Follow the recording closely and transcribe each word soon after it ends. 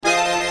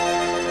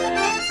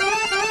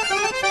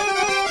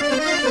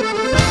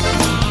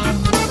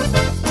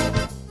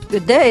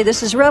Good day,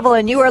 this is Rebel,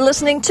 and you are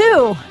listening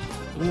to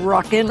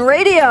Rockin'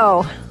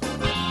 Radio.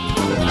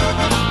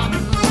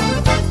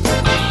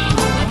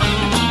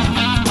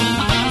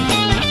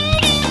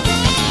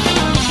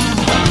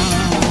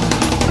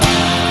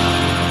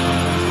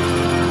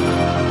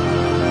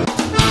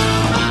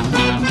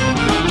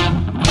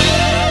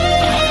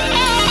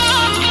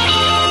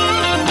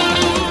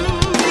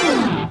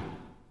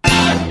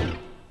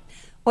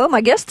 Well,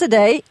 my guest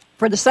today,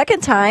 for the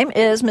second time,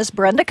 is Miss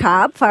Brenda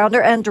Cobb,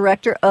 founder and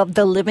director of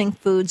the Living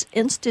Foods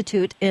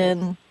Institute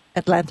in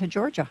Atlanta,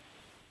 Georgia.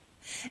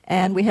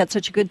 And we had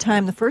such a good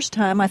time the first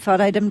time, I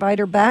thought I'd invite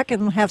her back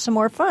and have some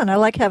more fun. I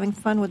like having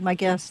fun with my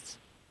guests.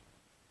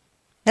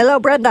 Hello,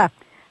 Brenda.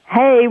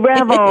 Hey,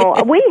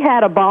 Rebel. We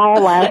had a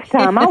ball last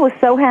time. I was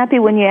so happy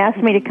when you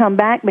asked me to come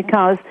back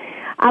because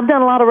I've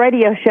done a lot of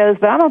radio shows,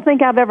 but I don't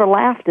think I've ever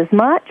laughed as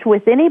much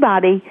with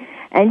anybody.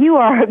 And you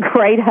are a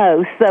great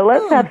host, so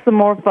let's have some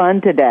more fun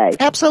today.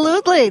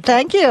 Absolutely.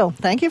 Thank you.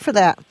 Thank you for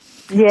that.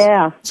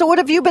 Yeah. So what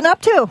have you been up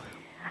to?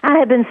 I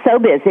have been so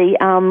busy.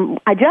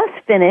 I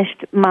just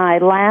finished my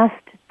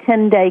last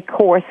 10-day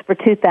course for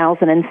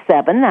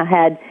 2007. I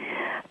had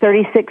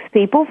 36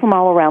 people from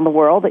all around the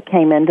world that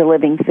came into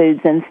Living Foods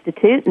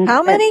Institute. And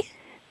how many?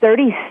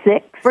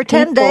 36 For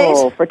 10 days?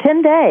 For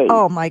 10 days.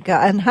 Oh, my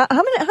God. And how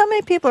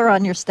many people are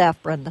on your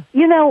staff, Brenda?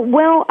 You know,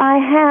 well, I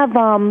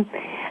have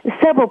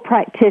several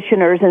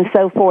practitioners and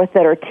so forth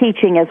that are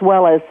teaching as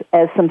well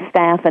as some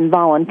staff and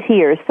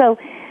volunteers. So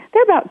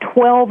there are about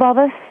 12 of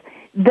us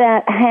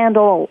that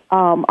handle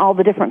all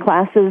the different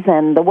classes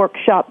and the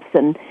workshops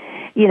and,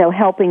 you know,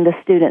 helping the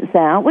students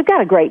out. We've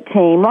got a great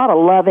team, a lot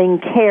of loving,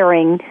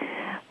 caring,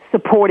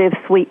 supportive,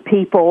 sweet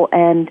people,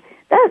 and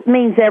that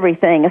means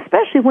everything,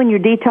 especially when you're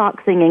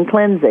detoxing and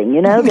cleansing,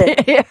 you know,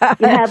 that you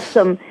have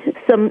some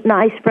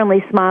nice,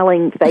 friendly,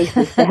 smiling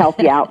faces to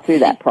help you out through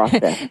that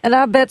process. And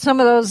I bet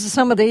some of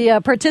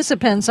the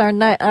participants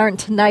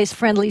aren't nice,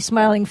 friendly,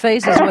 smiling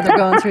faces when they're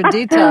going through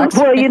detox.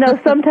 Well, you know,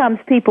 sometimes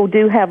people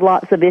do have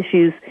lots of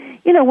issues.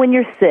 You know, when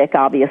you're sick,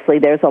 obviously,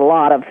 there's a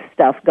lot of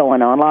stuff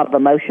going on, a lot of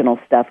emotional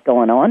stuff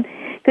going on.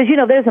 Because, you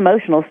know, there's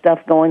emotional stuff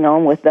going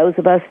on with those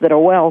of us that are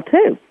well,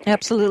 too.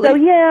 Absolutely. So,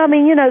 yeah, I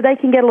mean, you know, they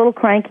can get a little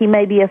cranky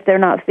maybe if they're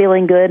not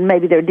feeling good,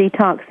 maybe they're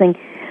detoxing.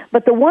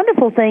 But the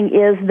wonderful thing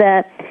is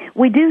that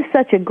we do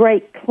such a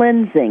great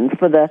cleansing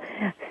for the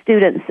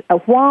students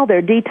while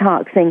they're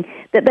detoxing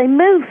that they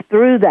move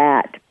through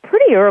that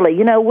pretty early.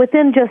 You know,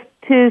 within just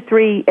 2,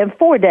 3, and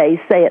 4 days,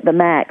 say at the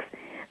max,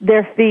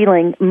 they're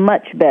feeling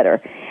much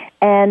better.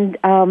 And,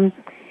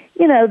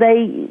 you know,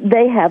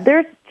 they have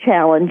their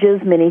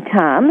challenges many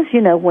times, you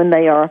know, when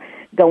they are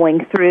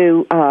going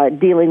through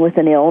dealing with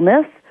an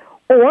illness,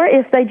 or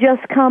if they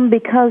just come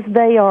because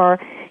they are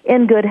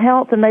in good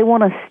health and they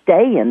want to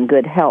stay in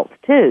good health,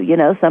 too. You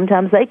know,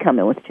 sometimes they come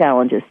in with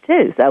challenges,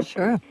 too. So,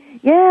 sure.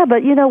 Yeah,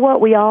 but you know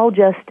what? We all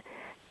just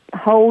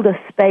hold a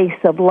space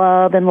of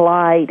love and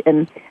light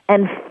and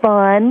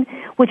fun,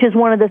 which is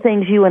one of the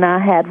things you and I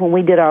had when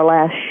we did our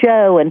last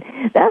show. And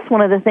that's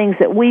one of the things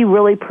that we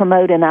really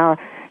promote in our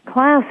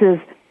classes,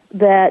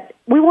 that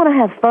we want to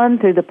have fun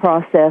through the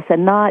process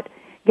and not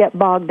get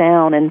bogged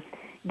down and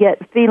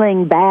get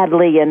feeling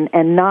badly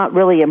and not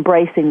really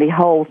embracing the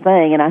whole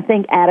thing. And I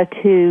think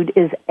attitude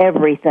is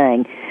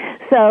everything.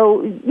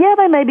 So, yeah,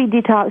 they may be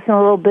detoxing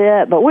a little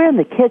bit, but we're in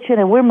the kitchen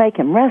and we're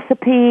making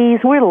recipes,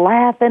 we're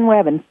laughing, we're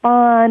having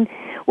fun,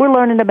 we're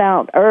learning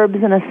about herbs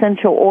and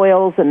essential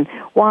oils and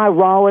why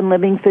raw and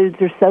living foods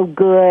are so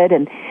good.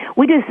 And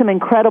we do some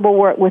incredible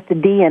work with the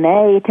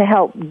DNA to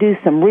help do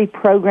some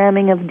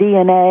reprogramming of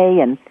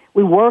DNA, and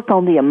we work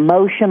on the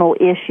emotional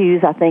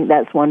issues. I think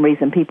that's one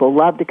reason people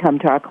love to come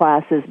to our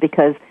classes,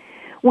 because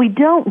we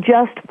don't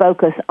just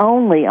focus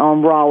only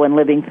on raw and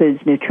living foods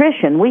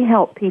nutrition. We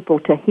help people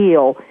to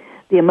heal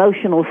the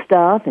emotional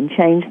stuff and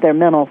change their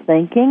mental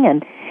thinking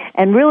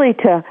and really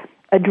to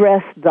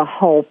address the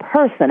whole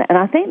person. And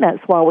I think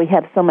that's why we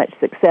have so much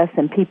success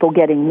in people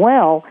getting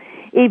well,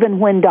 even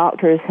when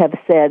doctors have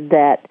said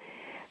that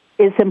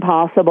it's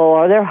impossible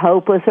or they're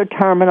hopeless or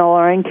terminal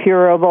or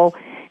incurable.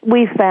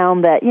 We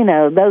found that, you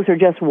know, those are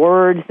just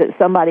words that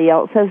somebody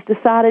else has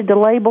decided to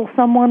label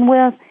someone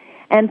with.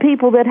 And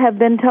people that have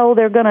been told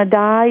they're going to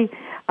die,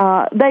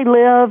 they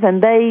live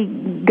and they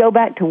go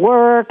back to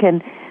work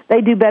and they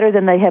do better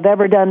than they have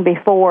ever done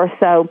before.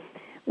 So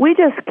we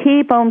just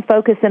keep on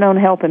focusing on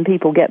helping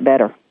people get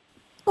better.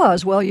 Well,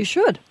 as well you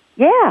should.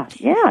 Yeah,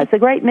 it's a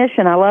great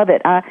mission. I love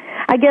it.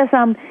 I guess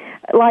I'm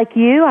like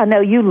you. I know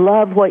you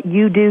love what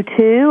you do,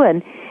 too,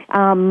 and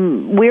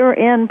we're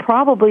in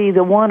probably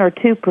the 1 or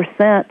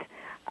 2%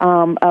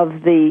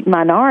 of the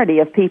minority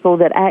of people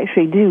that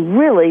actually do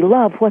really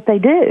love what they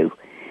do.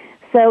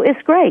 So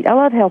it's great. I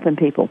love helping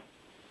people.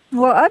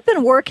 Well, I've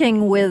been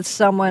working with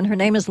someone, her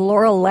name is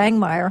Laurel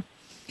Langmeyer,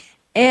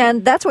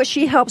 and that's what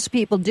she helps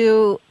people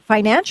do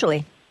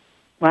financially.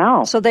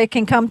 Wow. So they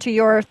can come to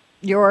your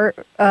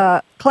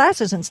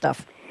classes and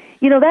stuff.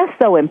 You know, that's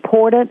so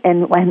important.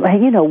 And,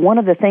 you know, one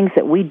of the things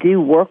that we do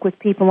work with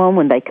people on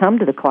when they come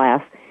to the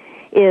class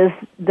is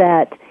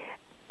that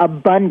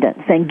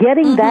abundance and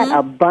getting that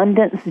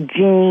abundance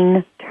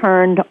gene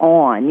turned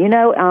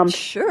on.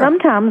 Sure.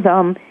 Sometimes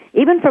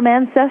even from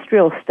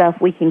ancestral stuff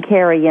we can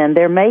carry in,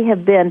 there may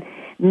have been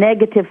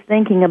negative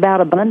thinking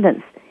about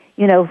abundance,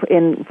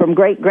 from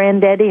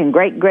great-granddaddy and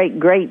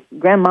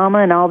great-great-great-grandmama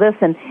and all this,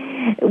 and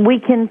we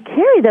can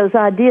carry those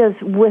ideas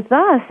with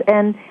us,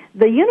 and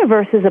the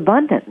universe is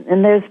abundant,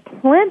 and there's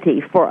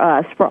plenty for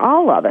us, for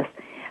all of us.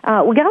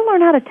 We got to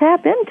learn how to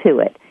tap into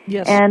it.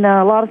 Yes. And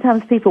a lot of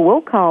times people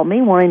will call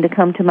me wanting to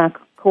come to my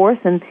course,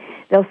 and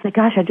they'll say,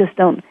 gosh, I just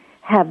don't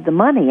have the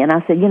money. And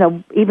I said,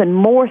 even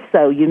more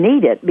so you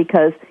need it,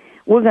 because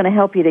we're going to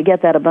help you to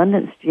get that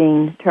abundance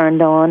gene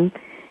turned on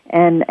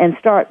and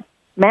start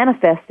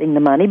manifesting the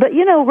money. But,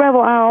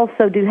 Revel, I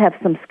also do have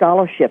some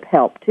scholarship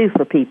help, too,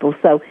 for people.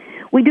 So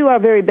we do our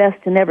very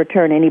best to never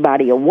turn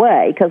anybody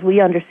away, because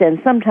we understand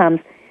sometimes,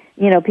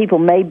 people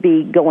may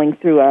be going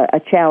through a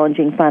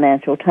challenging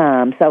financial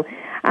time. So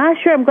I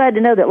sure am glad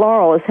to know that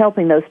Laurel is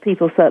helping those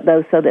people so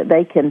that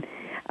they can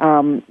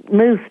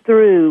move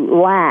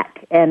through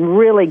lack and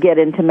really get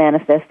into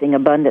manifesting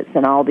abundance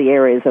in all the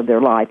areas of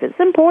their life. It's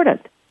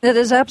important. It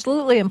is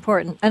absolutely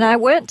important. And I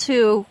went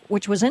to,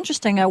 which was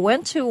interesting, I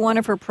went to one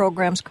of her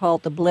programs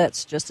called The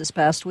Blitz just this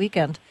past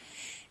weekend.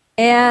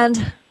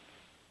 And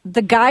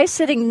the guy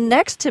sitting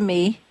next to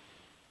me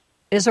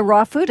is a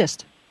raw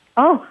foodist.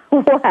 Oh,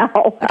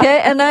 wow.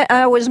 Okay, and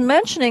I was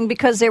mentioning,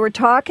 because they were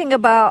talking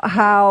about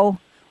how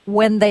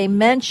when they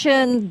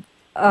mention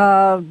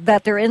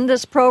that they're in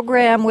this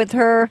program with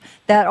her,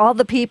 that all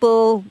the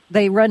people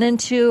they run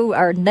into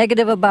are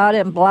negative about it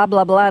and blah,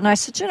 blah, blah. And I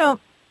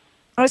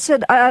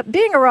said,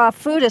 being a raw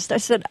foodist, I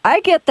said, I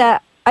get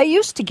that. I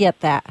used to get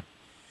that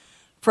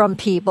from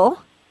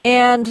people.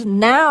 And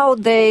now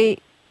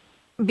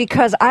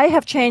because I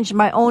have changed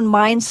my own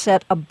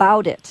mindset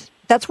about it.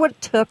 That's what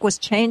it took, was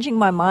changing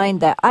my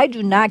mind, that I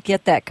do not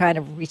get that kind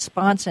of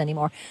response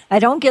anymore. I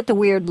don't get the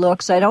weird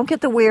looks. I don't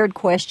get the weird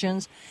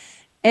questions.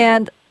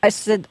 And I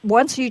said,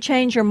 once you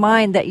change your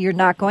mind that you're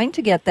not going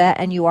to get that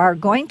and you are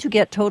going to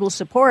get total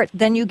support,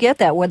 then you get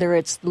that, whether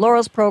it's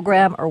Laurel's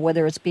program or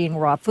whether it's being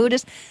raw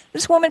foodist.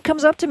 This woman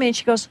comes up to me and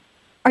she goes,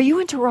 "Are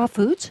you into raw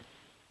foods?"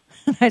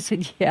 And I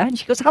said, "Yeah." And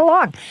she goes, "How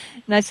long?"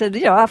 And I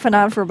said, off and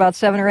on for about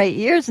 7 or 8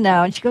 years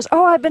now. And she goes,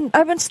 "Oh, I've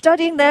been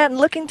studying that and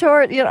looking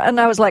toward, And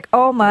I was like,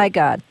 oh my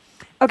God.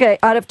 Okay,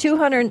 out of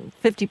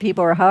 250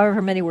 people or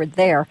however many were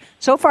there,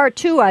 so far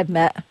 2 I've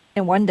met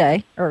in one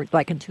day, or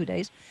like in 2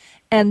 days.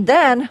 And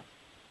then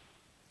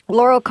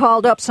Laurel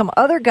called up some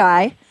other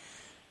guy,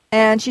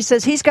 and she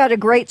says he's got a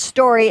great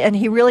story and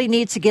he really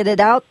needs to get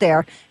it out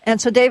there. And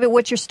so, David,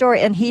 what's your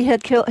story? And he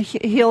had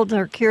healed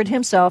or cured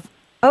himself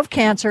of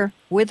cancer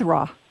with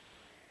raw.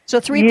 So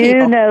 3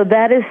 people.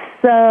 That is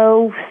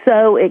so,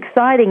 so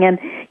exciting. And,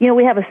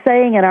 we have a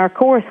saying in our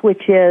course,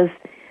 which is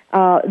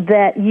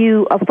that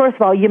you, first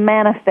of all, you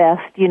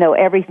manifest,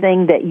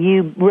 everything that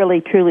you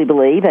really, truly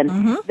believe. And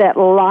that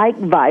like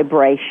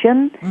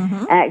vibration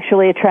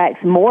actually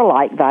attracts more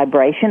like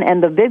vibration.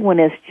 And the big one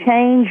is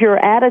change your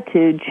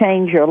attitude,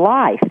 change your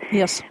life.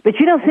 Yes. But,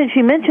 since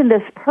you mentioned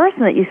this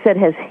person that you said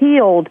has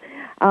healed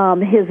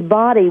his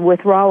body with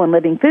raw and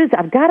living foods,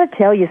 I've got to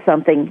tell you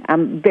something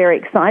I'm very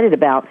excited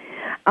about.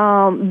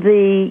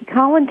 The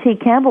Colin T.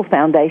 Campbell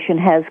Foundation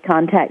has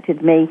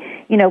contacted me.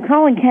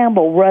 Colin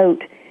Campbell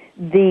wrote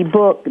the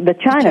book, The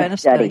China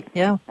Study.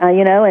 Yeah.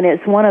 And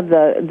it's one of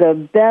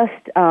the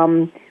best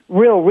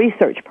real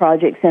research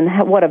projects in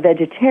what a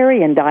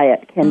vegetarian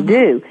diet can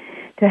do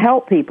to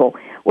help people.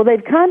 Well,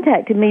 they've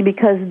contacted me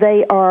because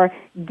they are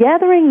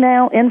gathering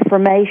now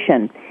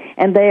information,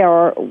 and they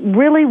are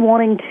really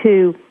wanting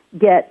to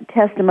get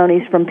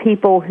testimonies from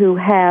people who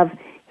have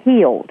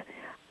healed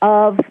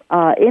of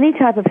any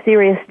type of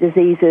serious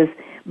diseases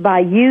by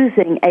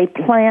using a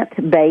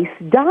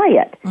plant-based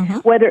diet,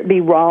 whether it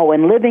be raw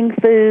and living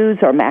foods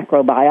or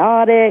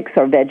macrobiotics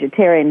or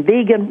vegetarian,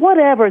 vegan,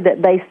 whatever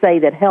that they say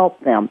that help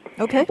them.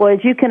 Okay. Well,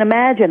 as you can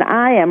imagine,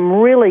 I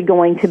am really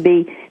going to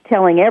be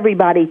telling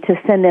everybody to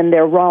send in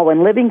their raw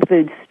and living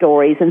food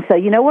stories. And so,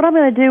 what I'm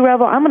going to do,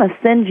 Revel? I'm going to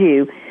send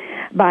you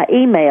by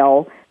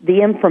email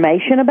the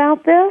information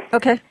about this.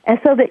 Okay. And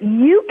so that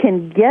you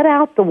can get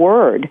out the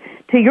word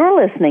to your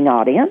listening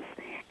audience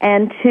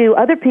and to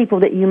other people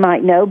that you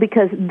might know,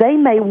 because they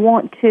may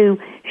want to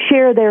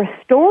share their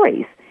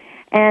stories.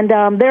 And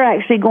they're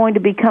actually going to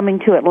be coming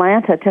to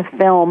Atlanta to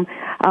film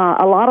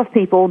a lot of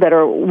people that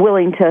are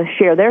willing to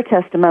share their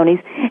testimonies.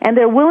 And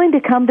they're willing to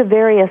come to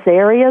various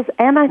areas,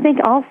 and I think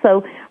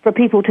also for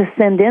people to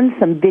send in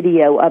some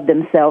video of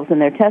themselves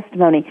and their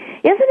testimony.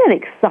 Isn't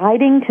it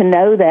exciting to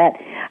know that,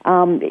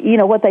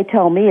 what they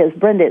tell me is,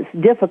 Brenda,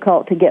 it's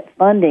difficult to get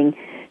funding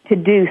to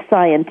do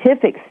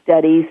scientific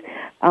studies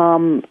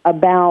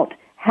about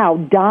how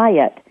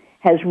diet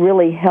has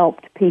really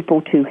helped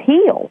people to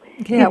heal.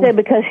 Yeah. She said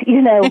because,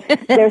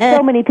 there's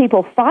so many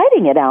people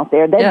fighting it out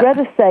there. They'd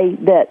rather say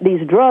that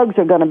these drugs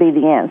are going to be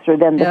the answer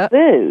than the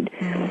food.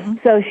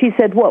 So she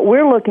said what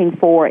we're looking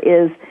for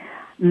is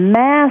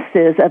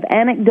masses of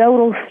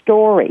anecdotal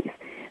stories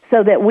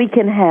so that we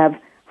can have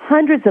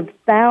hundreds of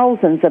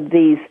thousands of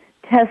these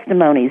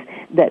testimonies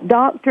that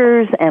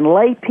doctors and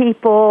lay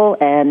people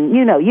and,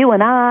 you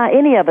and I,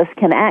 any of us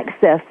can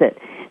access it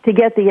to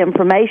get the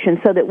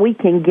information so that we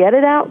can get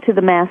it out to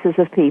the masses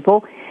of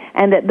people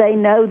and that they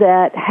know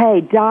that,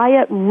 hey,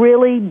 diet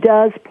really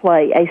does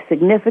play a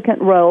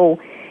significant role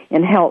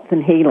in health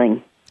and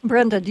healing.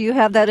 Brenda, do you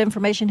have that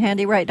information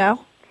handy right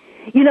now?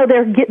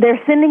 They're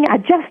sending, I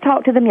just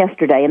talked to them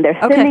yesterday, and they're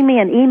sending me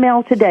an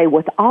email today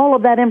with all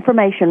of that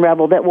information,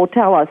 Rebel, that will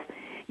tell us,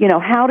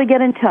 how to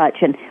get in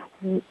touch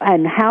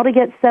and how to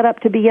get set up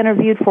to be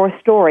interviewed for a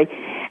story.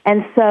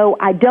 And so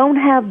I don't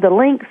have the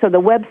links or the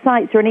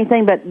websites or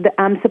anything, but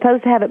I'm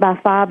supposed to have it by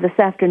 5 this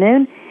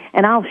afternoon,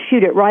 and I'll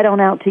shoot it right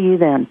on out to you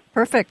then.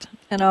 Perfect.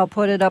 And I'll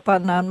put it up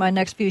on my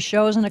next few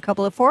shows and a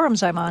couple of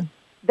forums I'm on.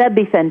 That'd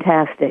be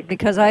fantastic.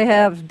 Because I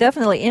have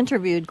definitely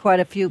interviewed quite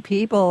a few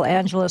people.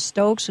 Angela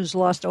Stokes, who's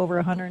lost over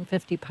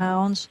 150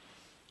 pounds.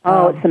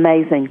 Oh, it's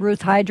amazing.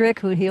 Ruth Heydrich,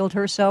 who healed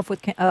herself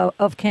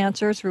of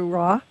cancer through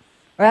raw.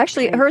 Or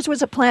actually, hers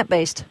was a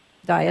plant-based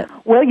diet.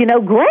 Well,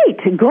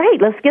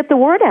 great. Let's get the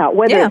word out.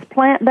 Whether it's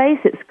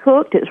plant-based, it's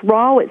cooked, it's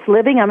raw, it's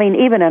living. I mean,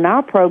 even in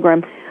our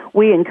program,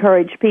 we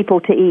encourage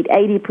people to eat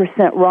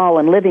 80% raw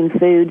and living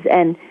foods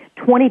and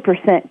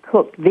 20%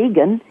 cooked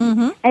vegan.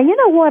 Mm-hmm. And you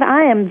know what?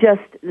 I am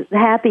just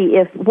happy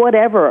if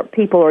whatever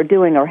people are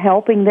doing are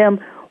helping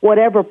them,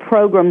 whatever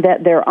program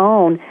that they're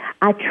on.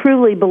 I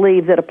truly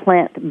believe that a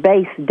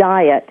plant-based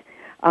diet,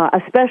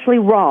 especially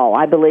raw,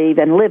 I believe,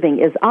 and living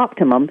is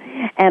optimum.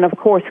 And, of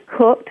course,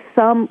 cooked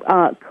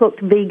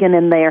vegan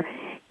in there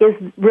is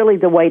really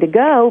the way to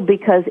go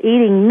because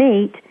eating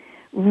meat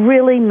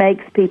really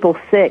makes people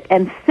sick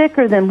and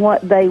sicker than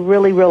what they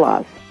really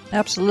realize.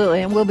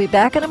 Absolutely. And we'll be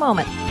back in a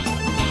moment.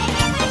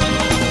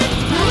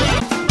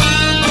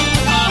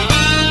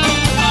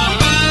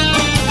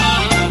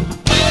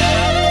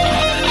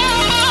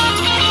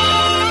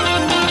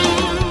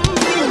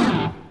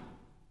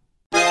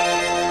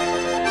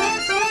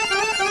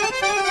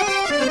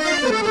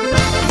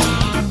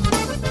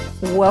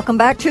 Welcome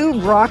back to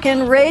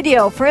Rockin'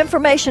 Radio. For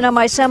information on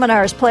my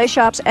seminars, play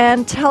shops,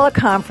 and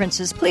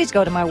teleconferences, please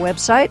go to my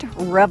website,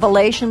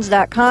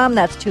 revelations.com.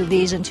 That's 2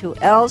 V's and 2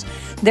 L's.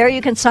 There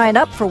you can sign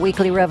up for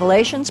weekly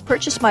revelations,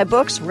 purchase my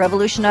books,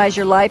 Revolutionize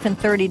Your Life in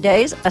 30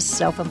 Days, a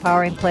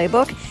self-empowering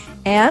playbook,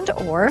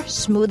 or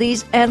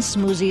Smoothies and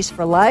Smoothies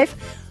for Life,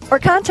 or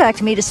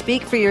contact me to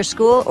speak for your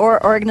school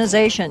or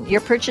organization. Your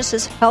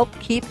purchases help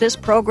keep this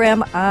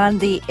program on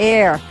the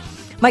air.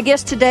 My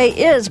guest today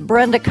is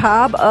Brenda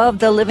Cobb of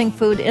the Living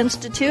Food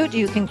Institute.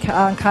 You can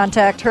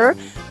contact her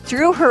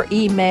through her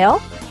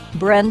email,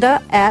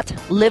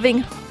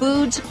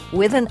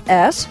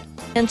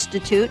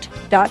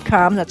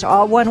 brenda@livingfoodsinstitute.com. That's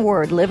all one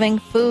word,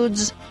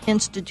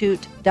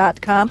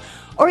 livingfoodsinstitute.com.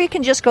 Or you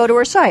can just go to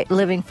her site,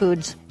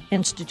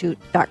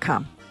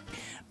 livingfoodsinstitute.com.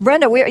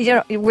 Brenda,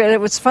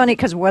 it was funny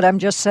because what I'm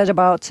just said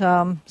about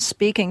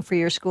speaking for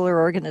your school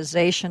or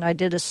organization. I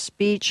did a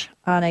speech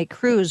on a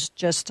cruise,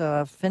 just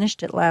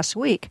finished it last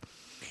week,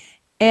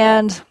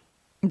 and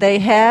they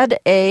had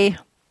a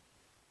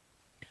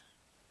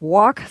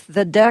walk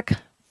the deck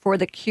for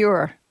the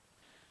cure.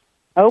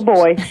 Oh,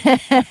 boy.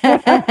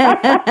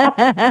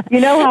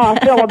 You know how I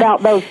feel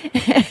about those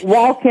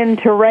walking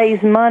to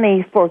raise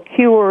money for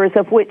cures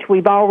of which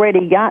we've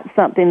already got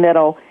something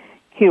that'll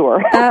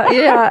cure.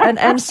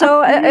 And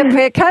so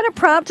it kind of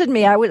prompted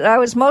me. I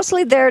was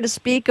mostly there to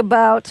speak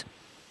about,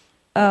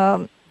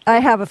 I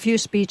have a few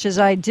speeches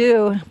I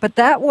do, but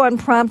that one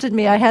prompted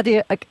me. I had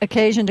the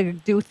occasion to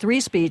do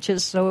 3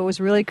 speeches, so it was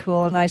really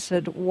cool. And I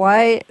said,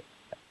 why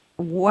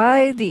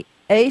the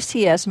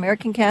ACS,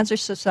 American Cancer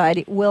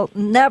Society, will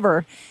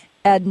never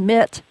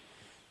admit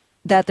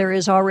that there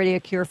is already a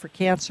cure for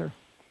cancer.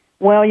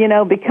 Well,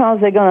 because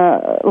they're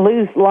going to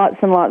lose lots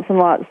and lots and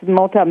lots,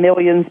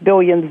 multi-millions,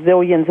 billions,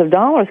 zillions of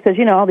dollars, because,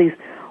 all these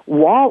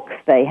walks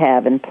they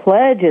have and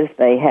pledges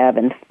they have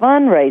and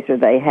fundraiser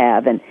they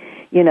have and,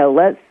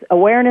 let's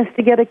awareness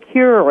to get a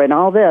cure and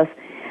all this.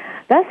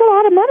 That's a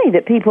lot of money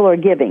that people are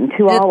giving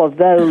to all of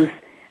those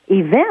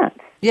events.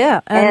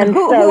 Yeah, and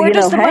where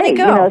does the money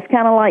go? It's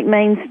kind of like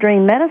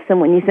mainstream medicine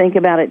when you think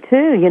about it,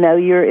 too.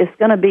 It's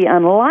going to be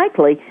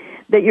unlikely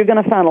that you're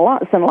going to find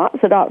lots and lots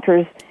of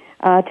doctors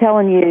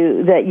telling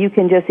you that you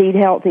can just eat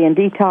healthy and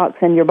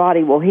detox and your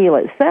body will heal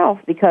itself,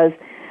 because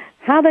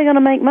how are they going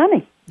to make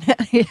money?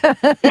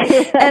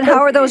 And how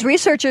are those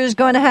researchers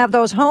going to have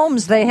those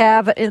homes they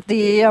have at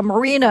the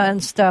marina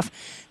and stuff?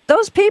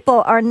 Those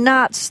people are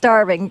not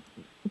starving.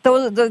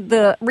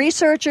 The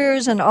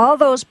researchers and all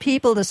those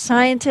people, the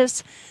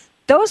scientists,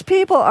 those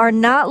people are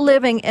not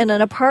living in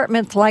an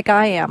apartment like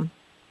I am.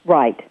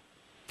 Right.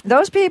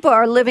 Those people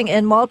are living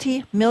in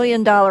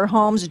multi-million-dollar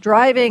homes,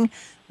 driving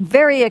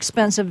very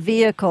expensive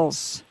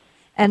vehicles,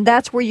 and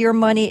that's where your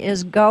money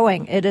is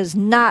going. It is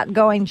not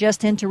going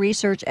just into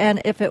research,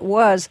 and if it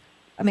was,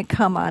 I mean,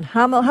 come on.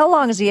 How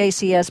long has the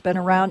ACS been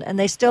around, and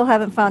they still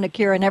haven't found a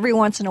cure, and every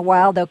once in a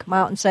while they'll come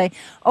out and say,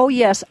 oh,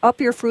 yes,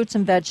 up your fruits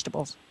and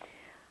vegetables.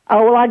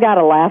 Oh, well, I got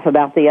to laugh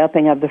about the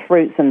upping of the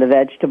fruits and the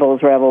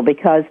vegetables, Rebel,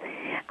 because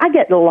I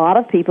get a lot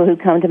of people who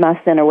come to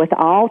my center with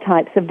all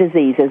types of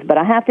diseases, but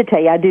I have to tell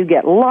you, I do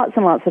get lots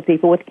and lots of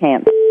people with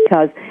cancer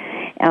because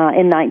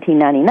in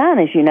 1999,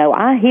 as you know,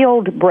 I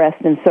healed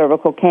breast and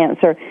cervical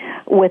cancer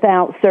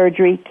without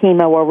surgery,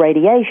 chemo, or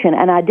radiation,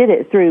 and I did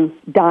it through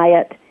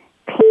diet,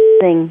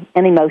 cleansing,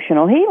 and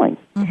emotional healing.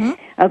 Mm-hmm.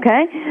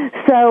 Okay?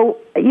 So,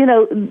 you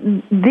know,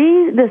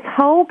 this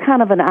whole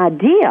kind of an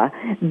idea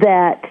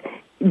that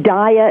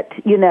diet,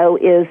 you know,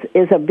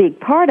 is a big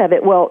part of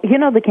it. Well, you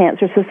know, the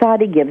Cancer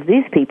Society gives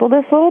these people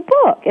this little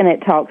book, and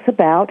it talks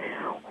about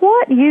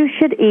what you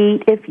should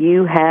eat if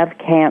you have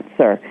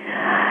cancer.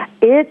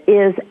 It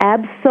is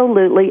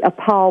absolutely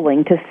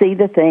appalling to see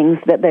the things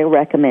that they're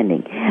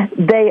recommending.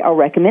 They are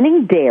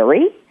recommending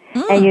dairy,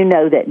 and you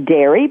know that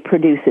dairy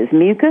produces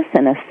mucus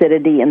and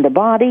acidity in the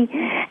body,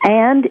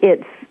 and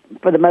it's,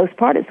 for the most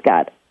part, it's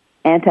got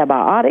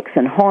antibiotics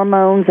and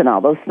hormones and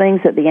all those things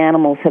that the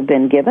animals have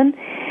been given.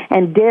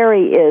 And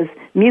dairy is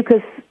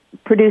mucus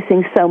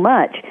producing so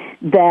much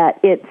that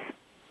it's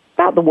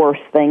about the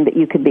worst thing that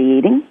you could be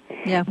eating.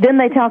 Yeah. Then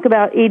they talk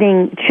about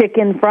eating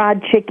chicken,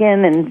 fried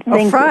chicken, and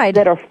things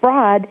that are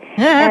fried.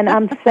 And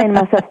I'm saying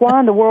to myself, why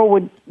in the world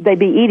would they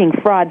be eating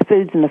fried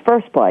foods in the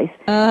first place?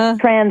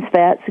 Trans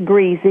fats,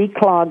 greasy,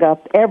 clog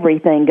up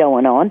everything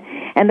going on.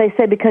 And they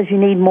say because you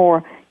need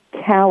more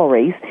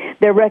calories.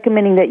 They're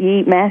recommending that you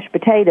eat mashed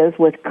potatoes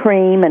with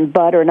cream and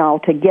butter and all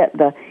to get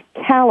the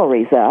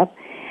calories up.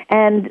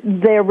 And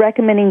they're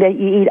recommending that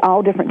you eat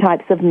all different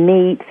types of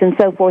meats and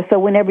so forth. So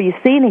whenever you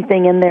see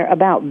anything in there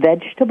about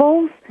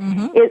vegetables,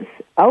 it's,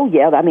 oh,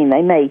 yeah, I mean,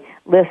 they may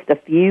list a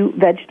few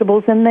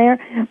vegetables in there,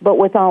 but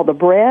with all the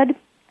bread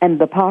and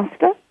the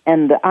pasta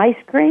and the ice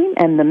cream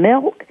and the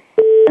milk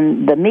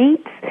and the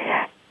meats,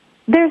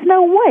 there's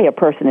no way a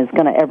person is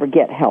going to ever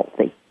get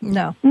healthy.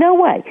 No. No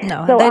way.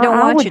 No, so they don't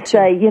I want would you to.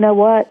 say, you know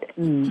what,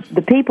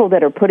 the people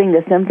that are putting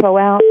this info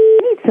out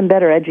need some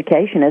better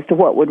education as to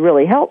what would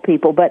really help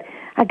people. But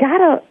I got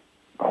to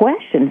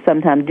question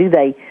sometimes, do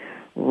they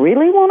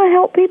really want to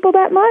help people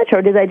that much,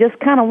 or do they just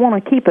kind of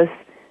want to keep us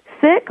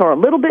sick or a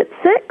little bit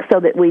sick so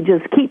that we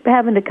just keep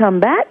having to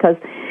come back? Because,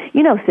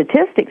 you know,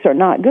 statistics are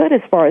not good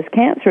as far as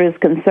cancer is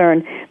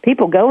concerned.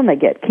 People go and they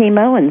get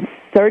chemo and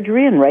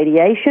surgery and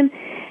radiation,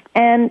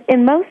 and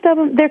in most of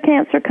them, their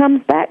cancer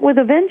comes back with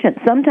a vengeance,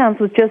 sometimes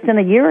with just in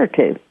a year or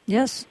two.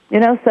 Yes. You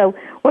know, so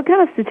what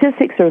kind of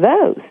statistics are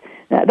those?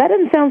 Now, that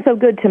doesn't sound so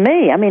good to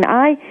me. I mean,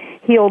 I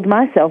healed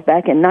myself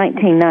back in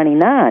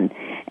 1999,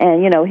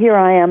 and, you know, here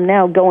I am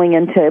now going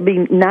into, it'll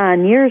be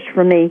 9 years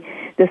for me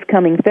this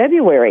coming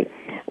February.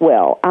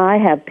 Well, I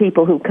have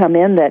people who come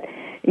in that,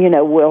 you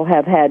know, will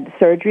have had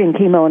surgery and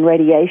chemo and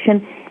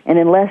radiation, and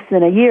in less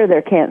than a year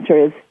their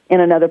cancer is in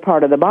another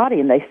part of the body,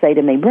 and they say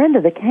to me,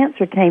 Brenda, the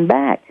cancer came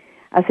back.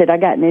 I said, I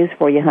got news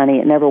for you, honey.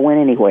 It never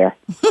went anywhere.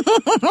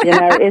 You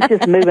know, it's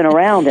just moving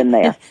around in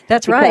there.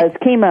 That's right. Because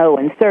chemo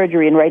and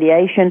surgery and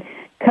radiation,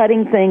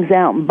 cutting things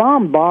out and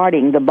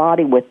bombarding the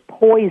body with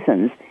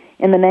poisons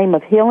in the name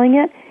of healing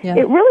it,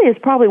 it really is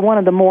probably one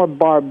of the more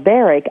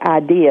barbaric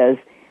ideas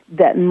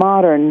that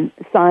modern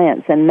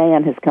science and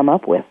man has come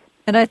up with.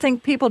 And I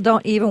think people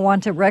don't even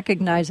want to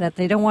recognize that.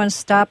 They don't want to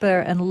stop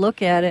there and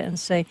look at it and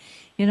say,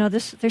 you know,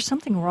 there's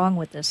something wrong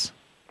with this.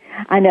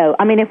 I know.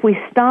 I mean, if we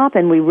stop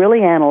and we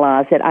really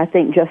analyze it, I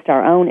think just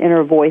our own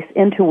inner voice,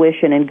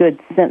 intuition, and good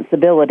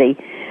sensibility,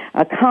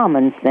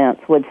 common sense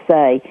would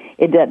say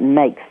it doesn't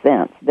make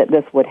sense that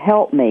this would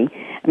help me.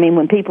 I mean,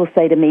 when people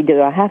say to me,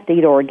 do I have to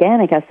eat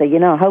organic? I say, you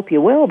know, I hope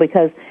you will,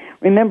 because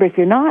remember, if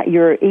you're not,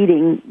 you're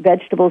eating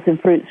vegetables and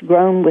fruits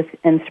grown with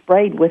and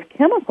sprayed with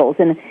chemicals.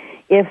 And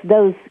if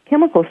those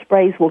chemical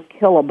sprays will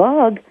kill a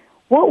bug,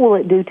 what will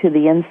it do to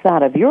the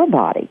inside of your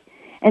body?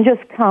 And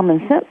just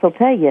common sense will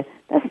tell you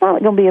that's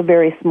not going to be a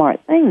very smart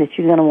thing that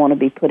you're going to want to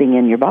be putting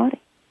in your body.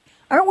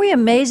 Aren't we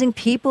amazing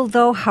people,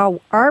 though,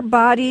 how our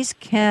bodies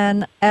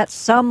can, at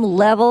some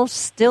level,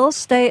 still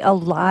stay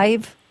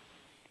alive?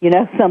 You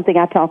know, something,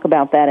 I talk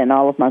about that in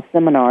all of my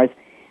seminars.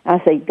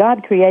 I say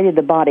God created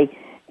the body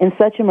in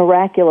such a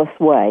miraculous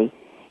way.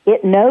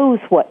 It knows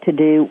what to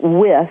do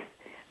with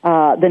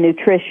the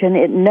nutrition.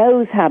 It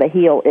knows how to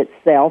heal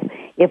itself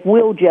if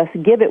we'll just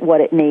give it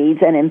what it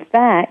needs. And in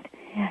fact,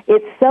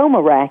 it's so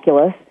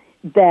miraculous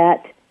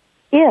that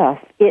if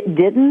it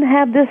didn't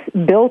have this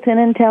built-in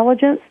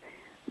intelligence,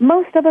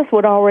 most of us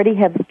would already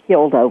have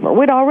killed over.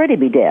 We'd already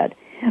be dead,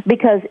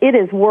 because it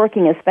is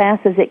working as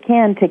fast as it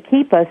can to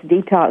keep us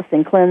detoxed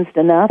and cleansed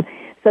enough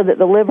so that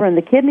the liver and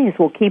the kidneys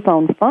will keep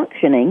on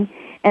functioning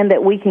and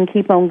that we can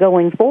keep on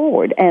going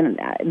forward. And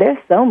there's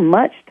so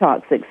much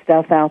toxic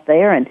stuff out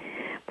there, and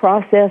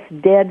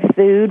processed dead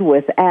food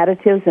with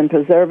additives and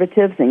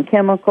preservatives and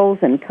chemicals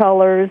and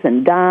colors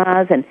and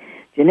dyes and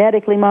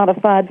genetically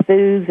modified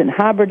foods and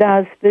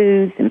hybridized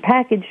foods and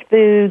packaged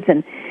foods.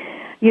 And,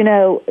 you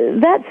know,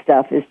 that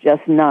stuff is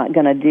just not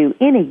going to do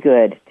any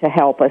good to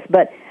help us.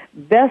 But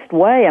best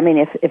way, I mean,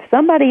 if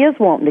somebody is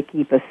wanting to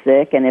keep us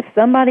sick, and if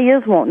somebody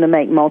is wanting to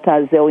make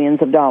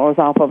multi-zillions of dollars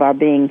off of our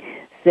being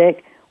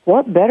sick,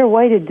 what better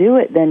way to do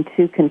it than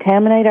to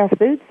contaminate our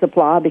food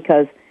supply,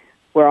 because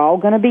we're all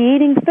going to be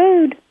eating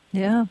food.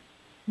 Yeah.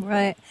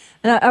 Right.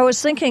 And I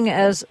was thinking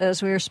as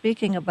we were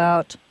speaking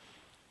about,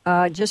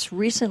 just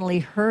recently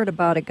heard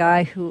about a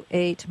guy who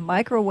ate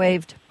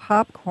microwaved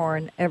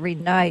popcorn every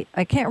night.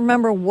 I can't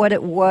remember what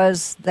it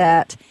was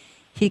that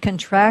he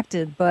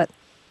contracted, but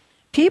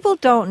people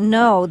don't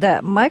know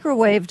that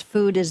microwaved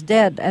food is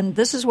dead. And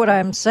this is what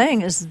I'm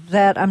saying, is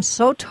that I'm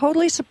so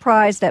totally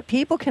surprised that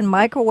people can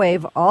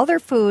microwave all their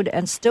food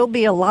and still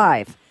be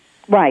alive.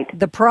 Right.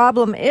 The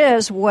problem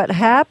is what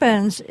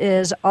happens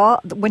is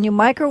when you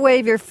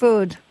microwave your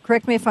food,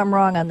 correct me if I'm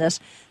wrong on this,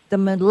 the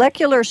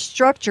molecular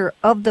structure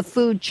of the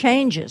food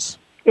changes.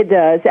 It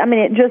does. I mean,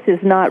 it just is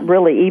not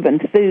really even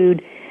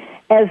food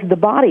as the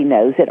body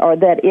knows it, or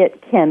that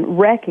it can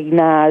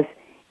recognize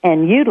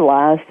and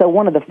utilize. So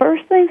one of the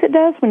first things it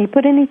does when you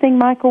put anything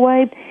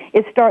microwaved,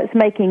 it starts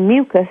making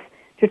mucus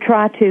to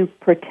try to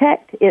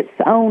protect its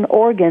own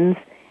organs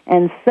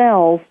and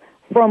cells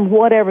from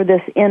whatever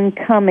this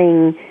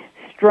incoming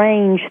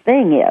strange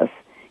thing is,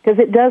 because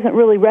it doesn't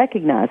really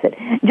recognize it.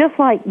 Just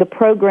like the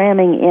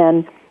programming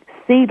in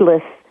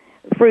seedless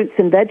fruits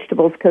and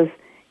vegetables, because,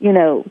 you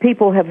know,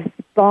 people have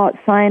thought,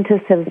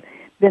 scientists have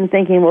been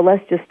thinking, well,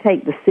 let's just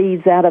take the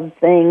seeds out of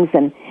things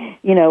and,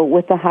 you know,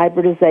 with the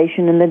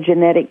hybridization and the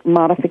genetic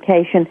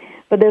modification.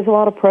 But there's a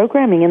lot of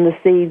programming in the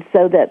seeds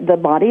so that the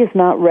body is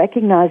not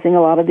recognizing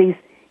a lot of these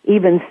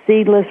even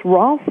seedless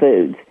raw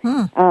foods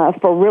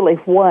for really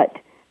what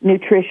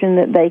nutrition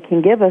that they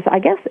can give us. I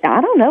guess, I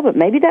don't know, but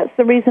maybe that's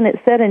the reason it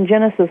said in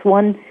Genesis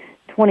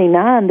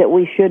 1:29 that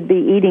we should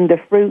be eating the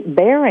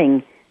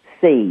fruit-bearing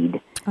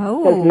seed.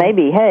 Oh. Because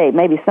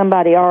maybe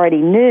somebody already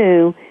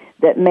knew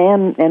that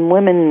men and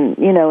women,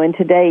 you know, in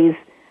today's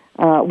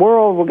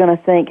world, we're going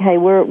to think, hey,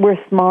 we're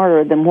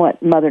smarter than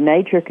what Mother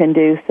Nature can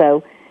do,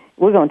 so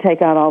we're going to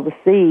take out all the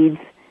seeds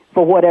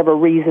for whatever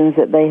reasons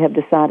that they have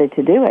decided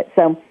to do it.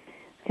 So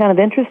it's kind of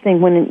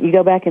interesting when you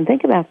go back and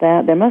think about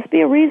that. There must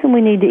be a reason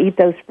we need to eat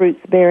those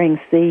fruits-bearing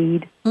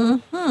seed.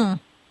 Mm-hmm.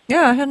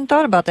 Yeah, I hadn't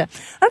thought about that.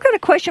 I've got a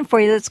question for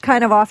you that's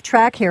kind of off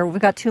track here.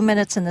 We've got 2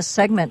 minutes in this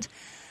segment.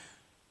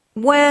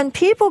 When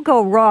people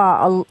go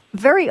raw,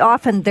 very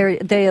often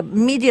they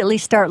immediately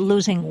start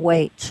losing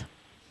weight.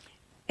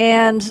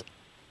 And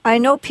I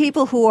know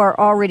people who are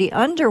already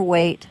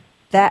underweight,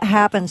 that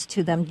happens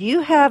to them. Do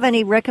you have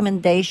any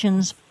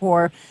recommendations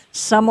for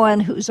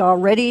someone who's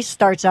already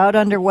starts out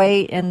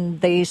underweight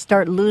and they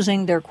start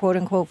losing their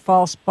quote-unquote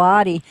false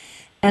body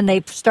and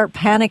they start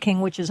panicking,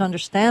 which is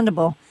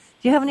understandable?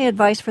 Do you have any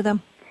advice for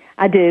them?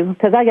 I do,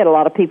 because I get a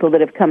lot of people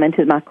that have come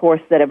into my course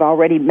that have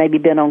already maybe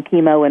been on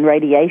chemo and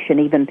radiation,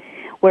 even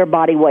where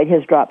body weight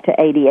has dropped to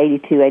 80,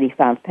 82,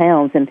 85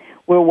 pounds, and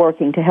we're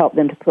working to help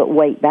them to put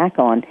weight back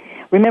on.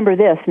 Remember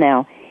this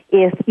now,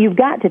 if you've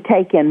got to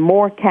take in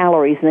more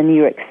calories than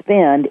you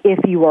expend if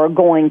you are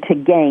going to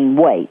gain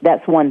weight,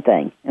 that's one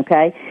thing,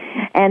 okay?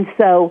 And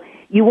so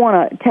you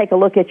want to take a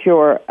look at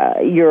your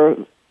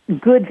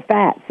good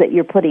fats that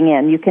you're putting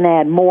in. You can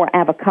add more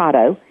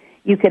avocado.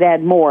 You could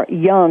add more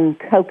young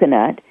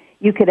coconut.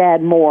 You could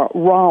add more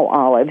raw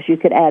olives. You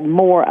could add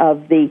more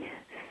of the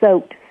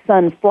soaked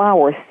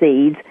sunflower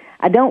seeds.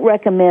 I don't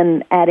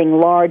recommend adding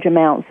large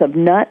amounts of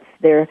nuts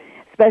there,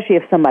 especially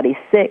if somebody's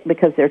sick,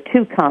 because they're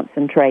too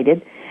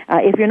concentrated.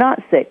 If you're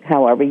not sick,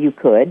 however, you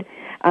could.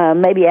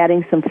 Maybe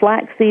adding some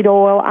flaxseed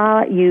oil.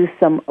 I use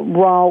some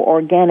raw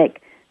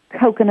organic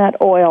coconut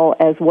oil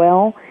as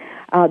well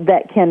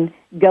that can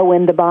go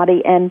in the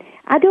body. And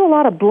I do a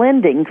lot of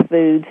blending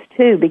foods,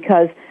 too,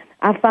 because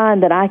I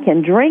find that I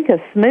can drink a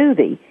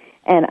smoothie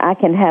and I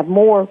can have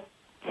more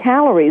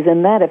calories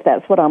in that, if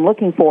that's what I'm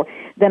looking for,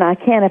 than I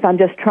can if I'm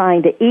just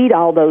trying to eat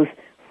all those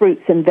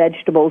fruits and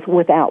vegetables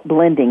without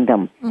blending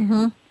them.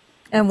 Mm-hmm.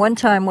 And one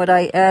time what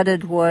I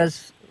added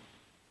was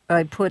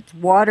I put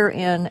water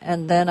in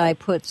and then I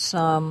put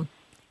some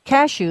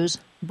cashews,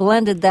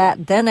 blended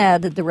that, then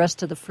added the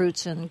rest of the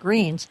fruits and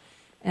greens,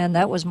 and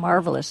that was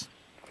marvelous.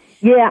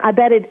 Yeah, I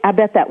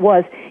bet that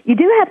was. You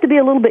do have to be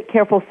a little bit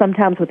careful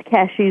sometimes with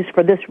cashews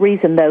for this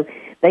reason, though.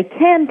 They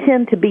can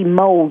tend to be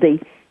moldy.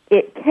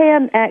 It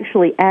can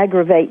actually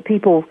aggravate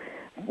people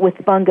with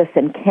fungus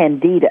and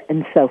candida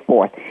and so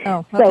forth.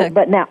 Oh, okay.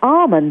 But now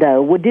almond,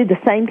 though, would do the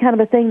same kind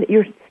of a thing that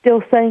you're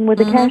still saying with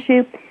the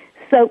cashew.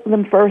 Soak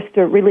them first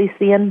to release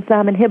the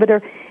enzyme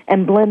inhibitor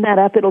and blend that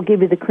up. It'll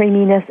give you the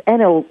creaminess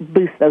and it'll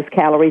boost those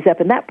calories up.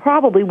 And that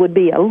probably would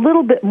be a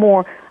little bit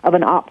more of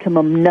an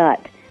optimum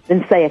nut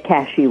than, say, a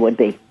cashew would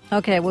be.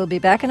 Okay, we'll be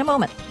back in a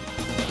moment.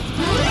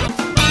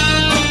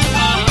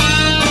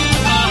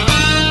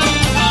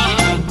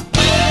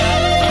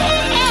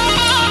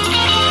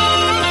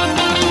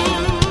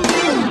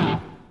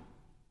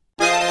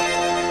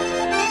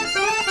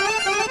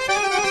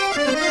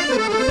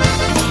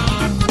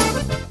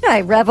 Hi,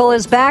 Revel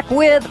is back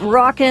with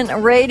Rockin'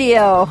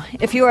 Radio.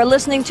 If you are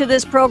listening to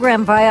this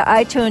program via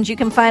iTunes, you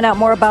can find out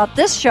more about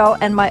this show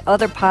and my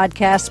other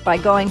podcasts by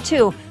going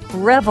to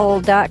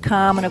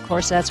Revel.com, and of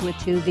course that's with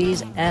 2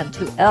 V's and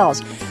 2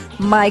 L's.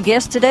 My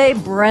guest today,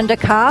 Brenda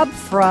Cobb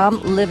from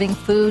Living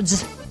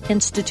Foods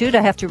Institute.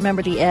 I have to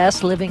remember the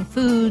S,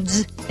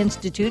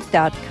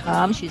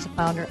 livingfoodsinstitute.com. She's a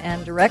founder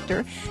and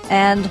director.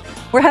 And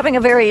we're having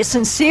a very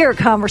sincere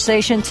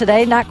conversation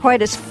today. Not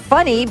quite as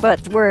funny,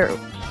 but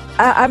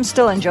I'm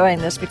still enjoying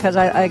this because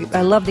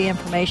I love the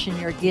information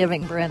you're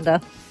giving,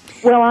 Brenda.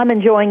 Well, I'm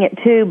enjoying it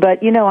too,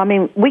 but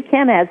we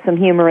can add some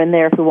humor in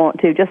there if we want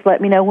to. Just let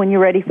me know when you're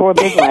ready for a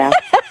big laugh.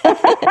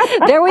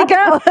 There we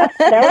go.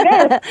 There we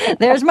go.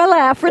 There's my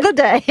laugh for the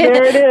day.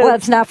 There it is. Well,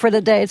 it's not for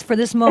the day. It's for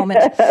this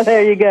moment.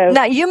 There you go.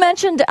 Now, you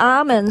mentioned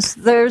almonds.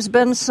 There's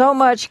been so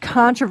much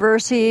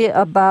controversy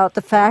about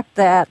the fact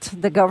that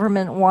the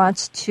government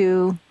wants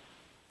to...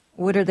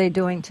 What are they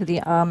doing to the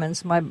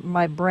almonds?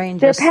 My brain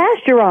just... They're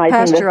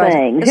pasteurizing the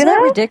things. Isn't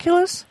that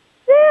ridiculous?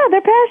 Yeah,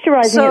 they're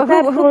pasteurizing. So it's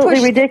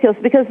absolutely ridiculous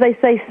because they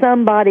say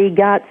somebody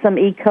got some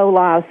E.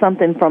 coli or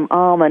something from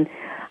almond.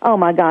 Oh,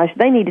 my gosh,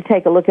 they need to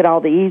take a look at all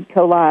the E.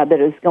 coli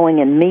that is going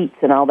in meats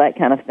and all that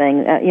kind of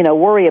thing.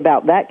 Worry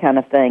about that kind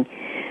of thing.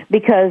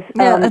 Because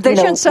they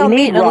shouldn't sell we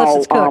meat need unless raw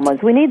it's cooked.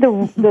 almonds. We need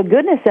the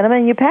goodness in them,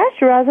 and you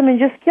pasteurize them and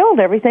just killed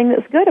everything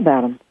that's good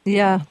about them.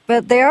 Yeah,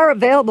 but they are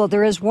available.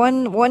 There is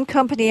one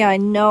company I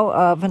know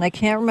of, and I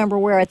can't remember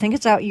where. I think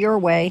it's out your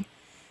way,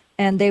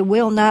 and they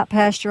will not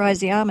pasteurize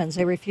the almonds.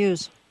 They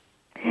refuse.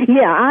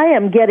 Yeah, I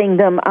am getting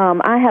them.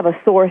 I have a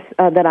source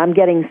that I'm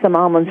getting some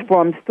almonds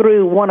from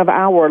through one of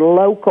our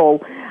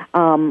local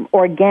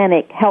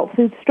organic health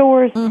food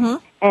stores,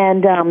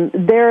 and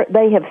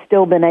they have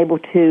still been able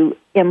to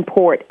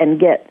import and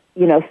get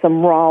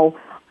some raw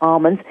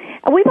almonds.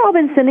 And we've all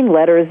been sending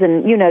letters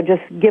and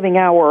just giving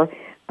our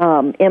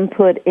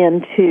input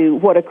into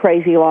what a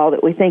crazy law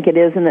that we think it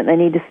is, and that they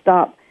need to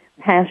stop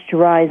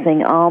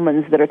pasteurizing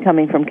almonds that are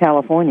coming from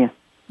California.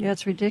 Yeah,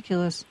 it's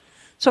ridiculous.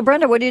 So,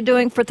 Brenda, what are you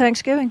doing for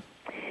Thanksgiving?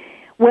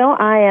 Well,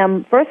 I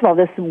am, first of all,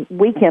 this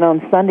weekend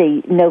on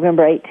Sunday,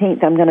 November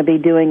 18th, I'm going to be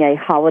doing a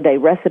holiday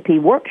recipe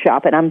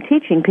workshop, and I'm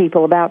teaching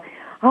people about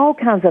all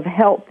kinds of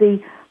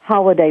healthy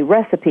holiday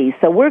recipes.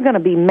 So we're going to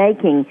be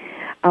making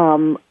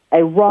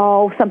a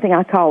raw, something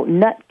I call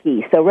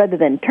nutki. So rather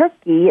than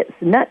turkey, it's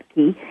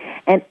nutki,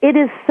 and it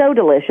is so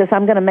delicious.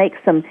 I'm going to make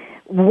some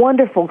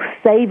wonderful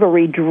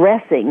savory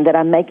dressing that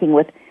I'm making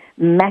with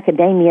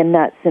macadamia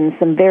nuts and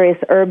some various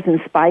herbs and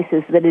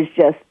spices that is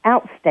just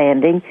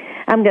outstanding.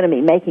 I'm going to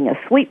be making a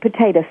sweet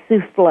potato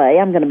souffle.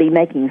 I'm going to be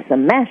making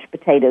some mashed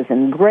potatoes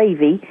and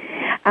gravy.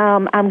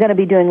 I'm going to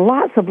be doing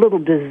lots of little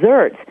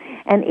desserts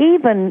and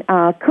even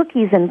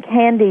cookies and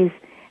candies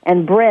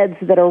and breads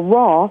that are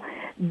raw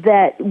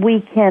that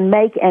we can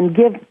make and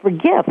give for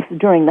gifts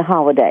during the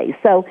holidays.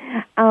 So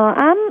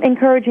I'm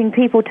encouraging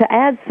people to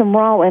add some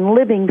raw and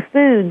living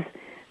foods,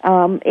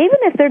 even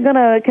if they're going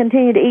to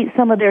continue to eat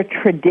some of their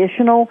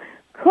traditional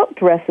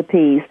cooked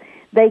recipes.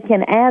 They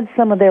can add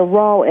some of their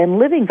raw and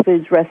living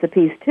foods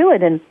recipes to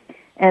it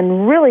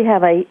and really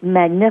have a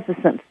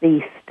magnificent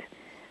feast.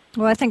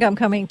 Well, I think I'm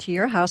coming to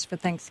your house for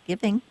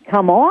Thanksgiving.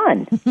 Come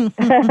on.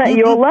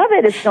 You'll love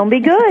it. It's going to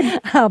be good.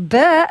 I'll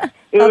bet.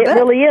 It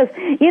really is.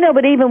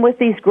 But even with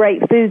these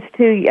great foods,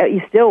 too,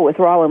 you still, with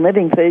raw and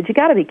living foods, you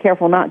got to be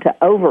careful not to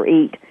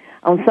overeat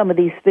on some of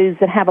these foods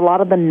that have a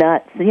lot of the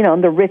nuts,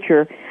 and the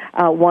richer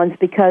ones,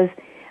 because,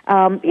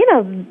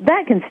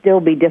 that can still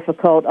be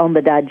difficult on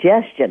the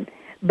digestion,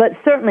 but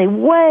certainly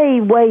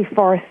way, way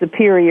far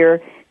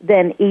superior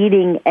than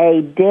eating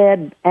a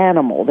dead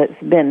animal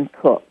that's been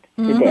cooked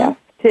to death,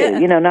 too.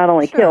 Yeah. Not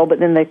only killed, but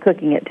then they're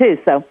cooking it, too.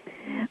 So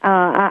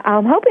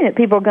I'm hoping that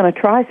people are going to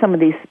try some of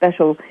these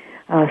special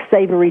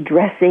savory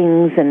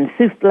dressings and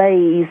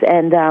souffles,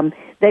 and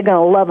they're going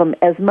to love them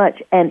as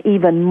much and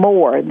even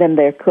more than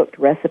their cooked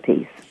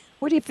recipes.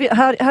 What do you feel?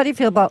 How do you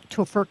feel about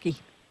tofurkey?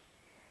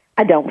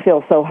 I don't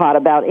feel so hot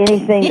about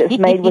anything that's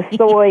made with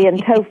soy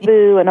and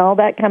tofu and all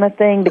that kind of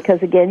thing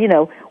because, again,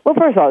 well,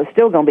 first of all, it's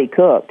still going to be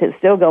cooked. It's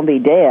still going to be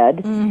dead.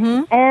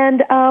 Mm-hmm.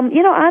 And,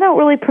 I don't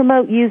really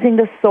promote using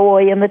the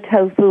soy and the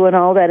tofu and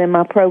all that in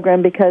my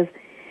program because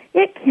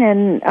it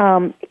can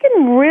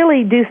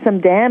really do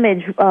some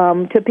damage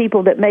to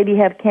people that maybe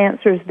have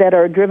cancers that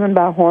are driven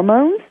by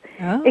hormones.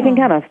 Oh. It can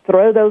kind of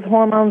throw those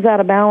hormones out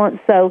of balance.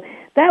 So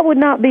that would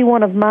not be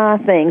one of my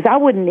things. I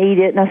wouldn't eat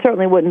it, and I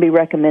certainly wouldn't be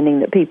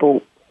recommending that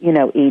people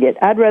eat it.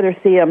 I'd rather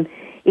see them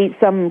eat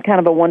some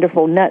kind of a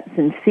wonderful nuts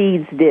and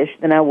seeds dish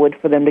than I would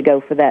for them to go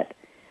for that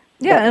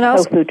and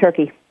also, tofu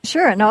turkey.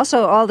 Sure, and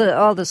also all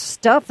the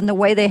stuff and the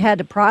way they had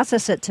to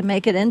process it to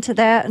make it into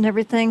that and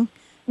everything.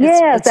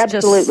 Yes,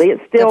 absolutely.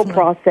 It's still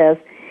processed.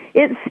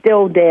 It's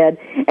still dead.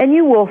 And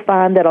you will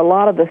find that a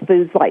lot of the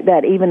foods like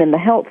that, even in the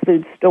health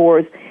food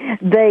stores,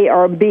 they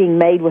are being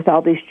made with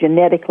all these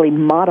genetically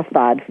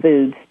modified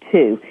foods,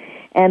 too.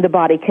 And the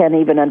body can't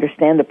even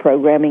understand the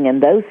programming in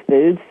those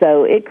foods,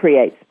 so it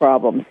creates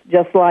problems,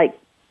 just like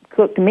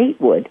cooked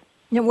meat would.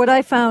 What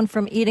I found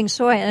from eating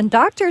soy, and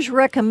doctors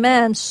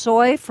recommend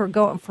soy for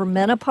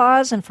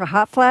menopause and for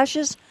hot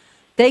flashes,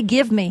 they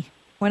give me.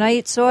 When I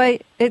eat soy,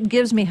 it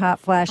gives me hot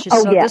flashes.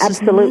 Oh, yeah,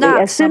 absolutely.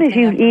 As soon as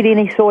you eat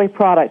any soy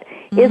product,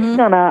 it's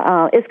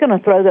gonna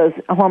throw those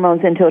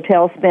hormones into a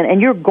tailspin,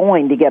 and you're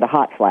going to get a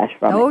hot flash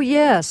from it. Oh,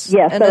 yes.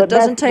 Yes, and so it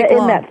doesn't take isn't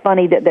long. that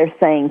funny that they're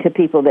saying to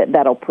people that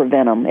that'll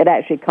prevent them? It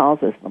actually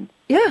causes them.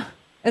 Yeah.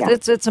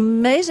 It's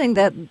amazing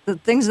that the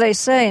things they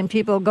say and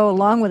people go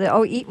along with it.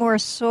 Oh, eat more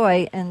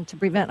soy and to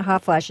prevent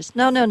hot flashes.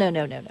 No.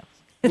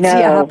 It's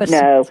the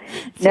opposite. No,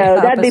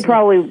 that'd be opposite.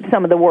 probably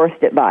some of the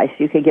worst advice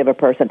you could give a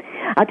person.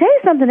 I'll tell you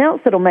something else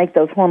that'll make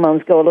those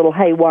hormones go a little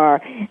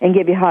haywire and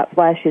give you hot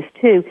flashes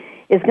too,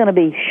 is going to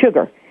be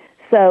sugar.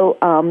 So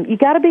you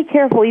got to be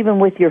careful even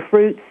with your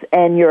fruits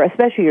and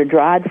especially your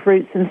dried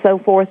fruits and so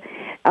forth,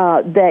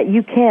 that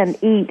you can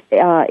eat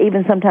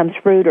even sometimes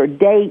fruit or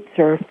dates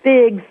or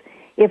figs.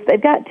 If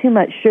they've got too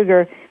much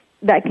sugar,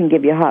 that can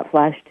give you a hot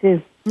flash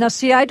too. Now,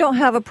 see, I don't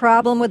have a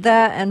problem with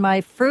that, and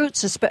my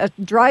fruits,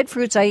 dried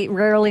fruits, I eat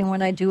rarely, and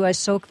when I do, I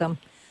soak them.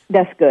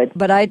 That's good.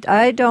 But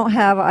I don't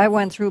have, I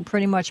went through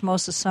pretty much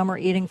most of summer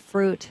eating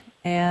fruit,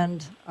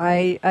 and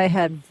I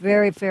had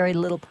very, very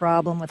little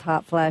problem with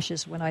hot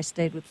flashes when I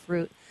stayed with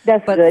fruit.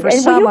 That's but good. For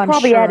and some, you're I'm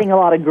probably sure. adding a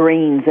lot of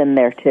greens in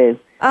there too.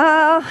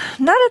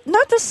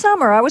 Not this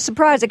summer. I was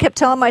surprised. I kept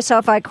telling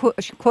myself I,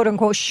 quote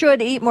unquote,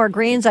 should eat more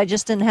greens. I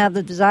just didn't have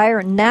the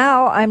desire.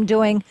 Now I'm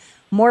doing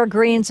more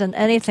greens than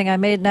anything. I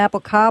made an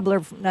apple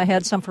cobbler. I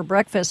had some for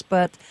breakfast,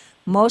 but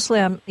mostly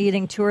I'm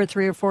eating 2 or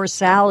 3 or 4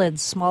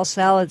 salads, small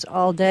salads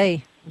all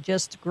day,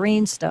 just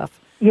green stuff.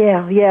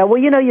 Yeah. Well,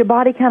 your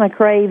body kind of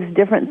craves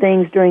different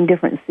things during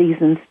different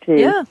seasons too.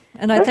 Yeah,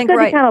 and I think good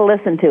to kind of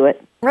listen to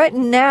it. Right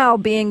now,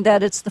 being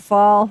that it's the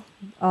fall,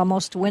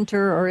 almost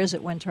winter, or is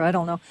it winter? I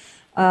don't know.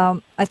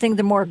 I think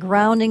the more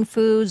grounding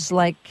foods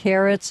like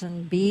carrots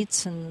and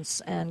beets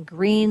and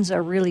greens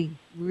are really,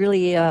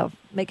 really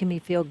making me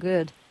feel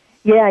good.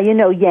 Yeah,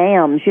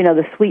 yams,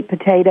 the sweet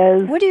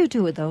potatoes. What do you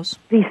do with those?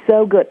 Be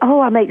so good. Oh,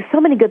 I make so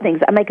many good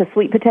things. I make a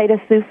sweet potato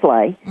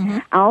souffle. Mm-hmm.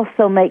 I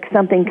also make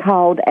something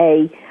called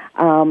a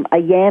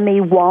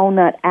yammy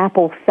walnut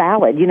apple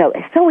salad.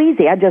 It's so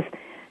easy. I just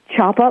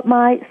chop up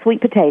my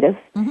sweet potatoes.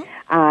 Mm-hmm.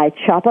 I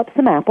chop up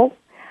some apple.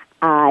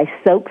 I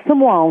soak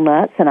some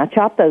walnuts, and I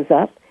chop those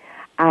up.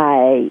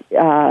 I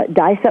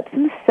dice up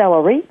some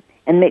celery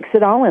and mix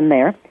it all in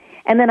there.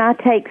 And then I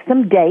take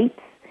some dates.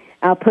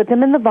 I'll put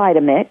them in the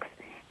Vitamix.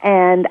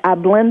 And I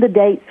blend the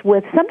dates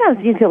with,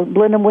 sometimes you can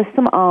blend them with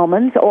some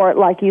almonds, or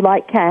like you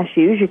like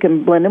cashews, you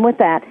can blend them with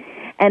that,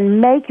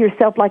 and make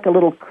yourself like a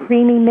little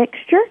creamy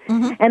mixture,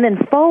 mm-hmm. and then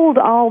fold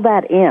all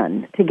that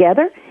in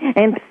together,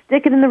 and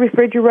stick it in the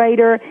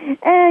refrigerator,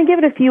 and give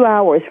it a few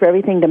hours for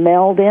everything to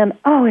meld in.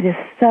 Oh, it is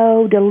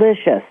so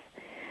delicious.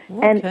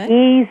 Okay. And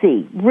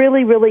easy,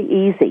 really, really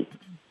easy.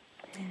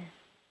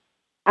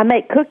 I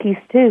make cookies,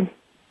 too.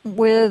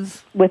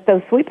 With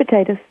those sweet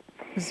potatoes.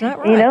 Is that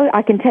right?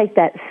 I can take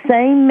that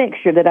same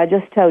mixture that I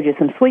just told you,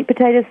 some sweet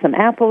potatoes, some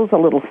apples, a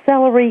little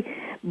celery,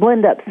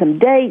 blend up some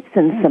dates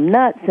and some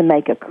nuts and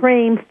make a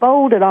cream,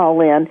 fold it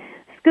all in,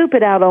 scoop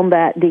it out on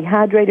that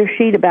dehydrator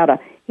sheet, about a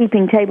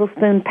heaping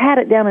tablespoon, pat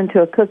it down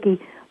into a cookie,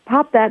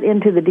 pop that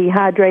into the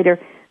dehydrator,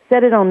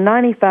 set it on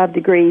 95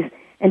 degrees,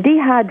 and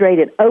dehydrate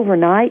it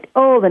overnight.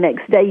 Oh, the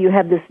next day you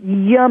have this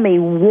yummy,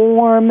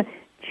 warm,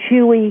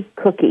 chewy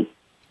cookie.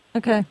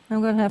 Okay,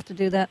 I'm going to have to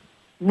do that.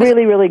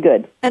 Really, really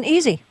good. And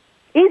easy.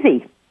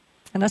 Easy.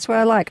 And that's what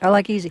I like. I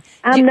like easy.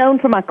 I'm known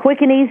for my quick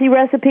and easy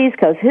recipes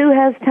because who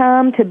has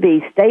time to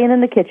be staying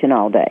in the kitchen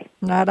all day?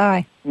 Not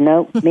I.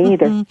 No, me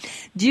either.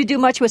 Do you do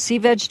much with sea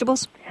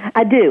vegetables?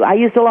 I do. I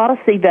use a lot of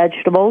sea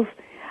vegetables.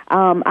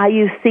 I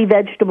use sea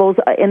vegetables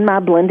in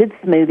my blended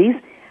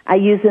smoothies. I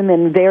use them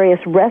in various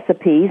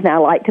recipes.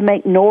 Now, I like to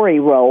make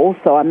nori rolls,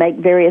 so I make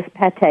various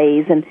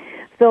pâtés and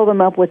fill them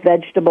up with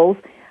vegetables.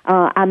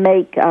 I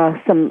make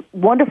some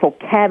wonderful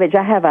cabbage.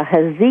 I have a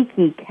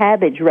Haziki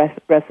cabbage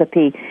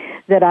recipe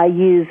that I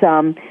use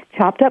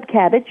chopped up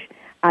cabbage.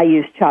 I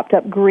use chopped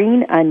up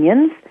green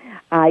onions.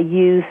 I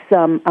use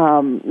some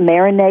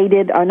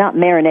marinated, or not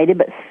marinated,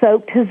 but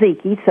soaked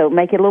Haziki, so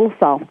make it a little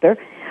softer.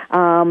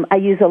 I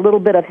use a little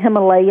bit of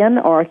Himalayan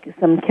or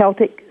some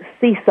Celtic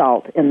sea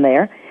salt in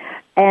there.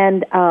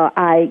 And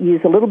I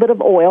use a little bit of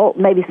oil,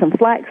 maybe some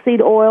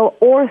flaxseed oil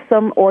or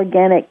some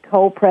organic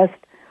cold-pressed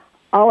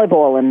olive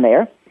oil in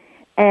there.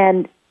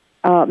 And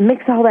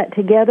mix all that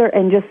together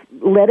and just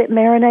let it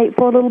marinate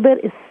for a little bit.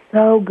 It's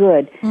so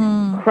good.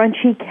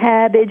 Crunchy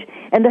cabbage.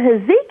 And the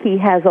Haziki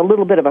has a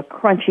little bit of a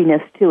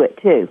crunchiness to it,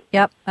 too.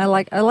 Yep, I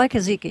like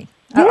Haziki.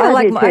 Yeah, I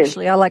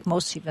like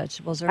most sea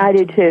vegetables. I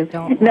do, too.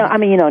 I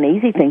mean, an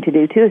easy thing to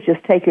do, too, is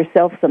just take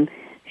yourself some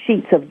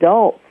sheets of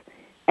Daltz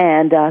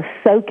and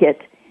soak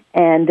it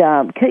and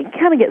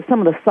kind of get some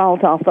of the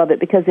salt off of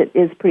it because it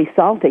is pretty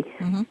salty.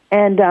 Mm-hmm.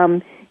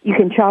 And you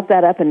can chop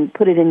that up and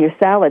put it in your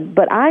salad,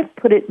 but I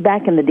put it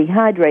back in the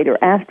dehydrator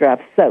after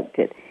I've soaked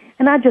it.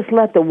 And I just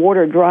let the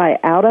water dry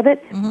out of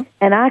it, mm-hmm.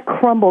 and I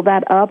crumble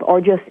that up or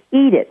just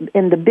eat it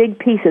in the big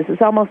pieces.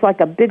 It's almost like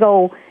a big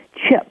old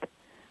chip,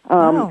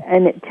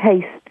 and it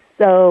tastes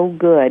so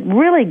good.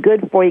 Really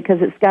good for you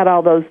because it's got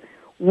all those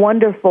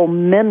wonderful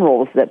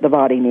minerals that the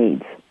body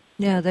needs.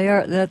 Yeah, they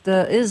are. That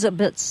is a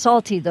bit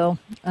salty, though.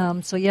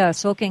 So, yeah,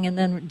 soaking and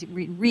then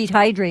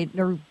rehydrate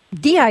or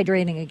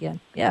dehydrating again.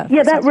 Yeah,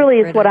 that really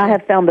is what I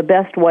have found the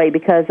best way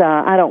because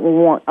I don't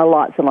want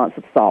lots and lots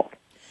of salt.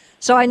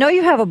 So I know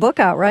you have a book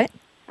out, right?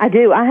 I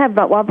do. I have.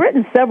 Well, I've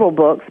written several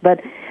books, but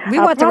we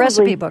want the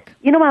recipe book.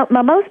 You know,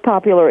 my most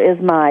popular is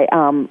my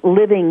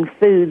Living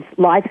Foods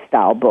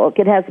lifestyle book.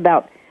 It has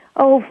about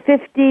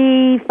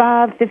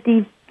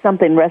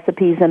 50-something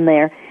recipes in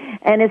there,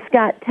 and it's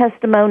got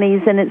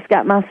testimonies, and it's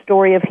got my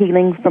story of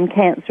healing from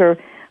cancer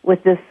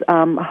with this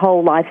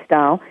whole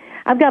lifestyle.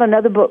 I've got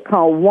another book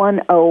called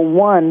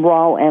 101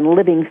 Raw and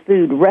Living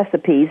Food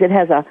Recipes. It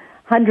has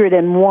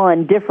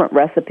 101 different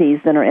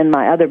recipes that are in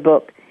my other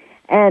book.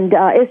 And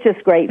it's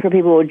just great for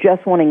people who are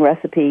just wanting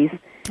recipes.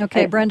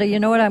 Okay, Brenda, you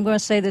know what? I'm going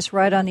to say this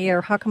right on the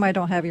air. How come I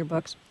don't have your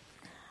books?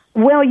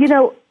 Well, you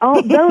know,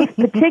 all those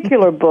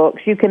particular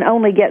books you can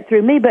only get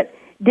through me, but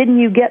didn't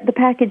you get the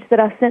package that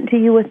I sent to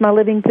you with my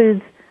Living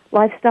Foods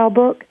lifestyle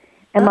book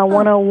and my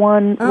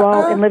 101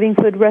 Raw and Living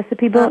Food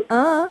recipe book?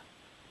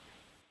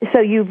 So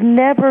you've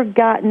never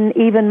gotten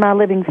even my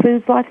Living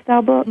Foods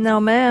lifestyle book?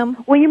 No, ma'am.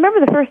 Well, you remember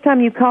the first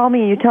time you called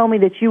me and you told me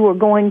that you were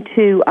going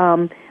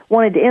to...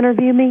 wanted to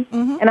interview me,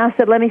 and I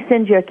said, let me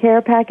send you a care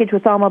package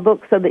with all my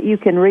books so that you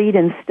can read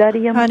and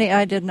study them. Honey,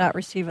 I did not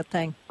receive a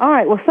thing. All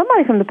right, well,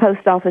 somebody from the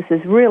post office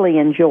is really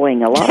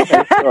enjoying a lot of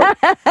those books.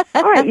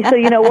 All right, so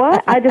you know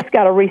what? I just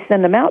got to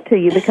resend them out to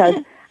you because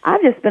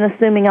I've just been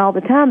assuming all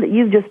the time that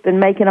you've just been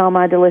making all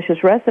my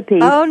delicious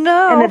recipes. Oh,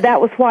 no. And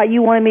that was why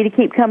you wanted me to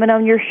keep coming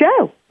on your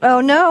show.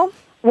 Oh, no.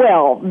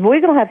 Well,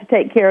 we're going to have to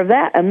take care of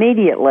that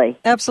immediately.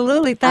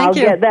 Absolutely. Thank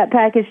you. I'll get that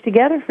package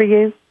together for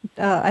you.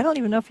 I don't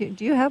even know if you...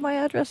 Do you have my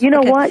address? You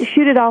know what?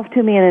 Shoot it off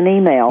to me in an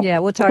email. Yeah,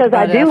 we'll talk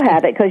about it. Because I do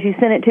have it because you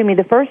sent it to me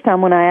the first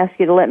time when I asked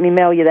you to let me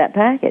mail you that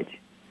package.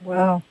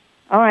 Wow.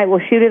 All right,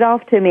 well, shoot it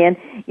off to me. And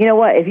you know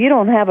what? If you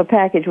don't have a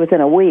package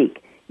within a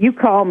week, you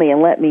call me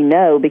and let me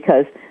know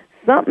because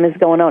something is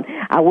going on.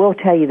 I will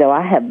tell you, though,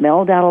 I have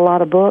mailed out a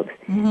lot of books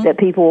that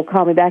people will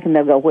call me back and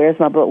they'll go, where's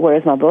my book?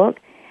 Where's my book?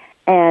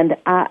 And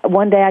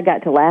one day I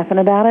got to laughing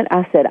about it.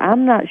 I said,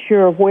 I'm not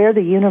sure where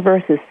the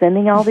universe is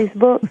sending all these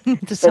books,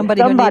 but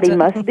somebody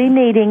must be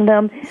needing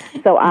them,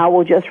 so I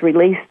will just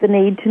release the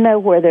need to know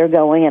where they're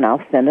going, and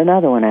I'll send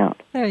another one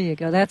out. There you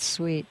go. That's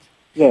sweet.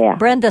 Yeah.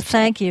 Brenda,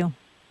 thank you.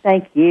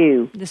 Thank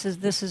you. This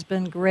has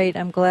been great.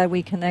 I'm glad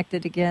we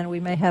connected again. We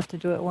may have to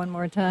do it one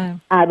more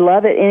time. I'd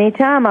love it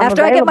anytime. I'm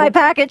After available. I get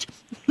my package.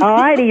 All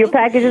righty, your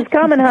package is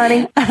coming,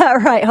 honey. All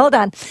right, hold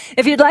on.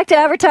 If you'd like to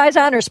advertise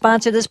on or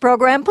sponsor this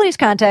program, please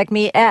contact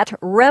me at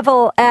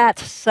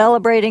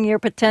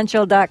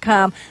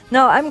revel@celebratingyourpotential.com.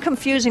 No, I'm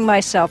confusing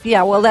myself.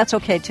 Yeah, well, that's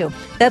okay, too.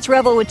 That's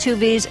Revel with 2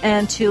 V's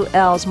and 2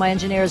 L's. My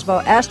engineer is Bo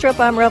Astrup.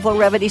 I'm Revel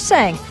Revity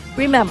saying,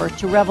 remember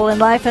to revel in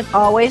life and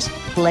always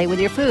play with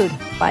your food.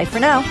 Bye for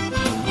now.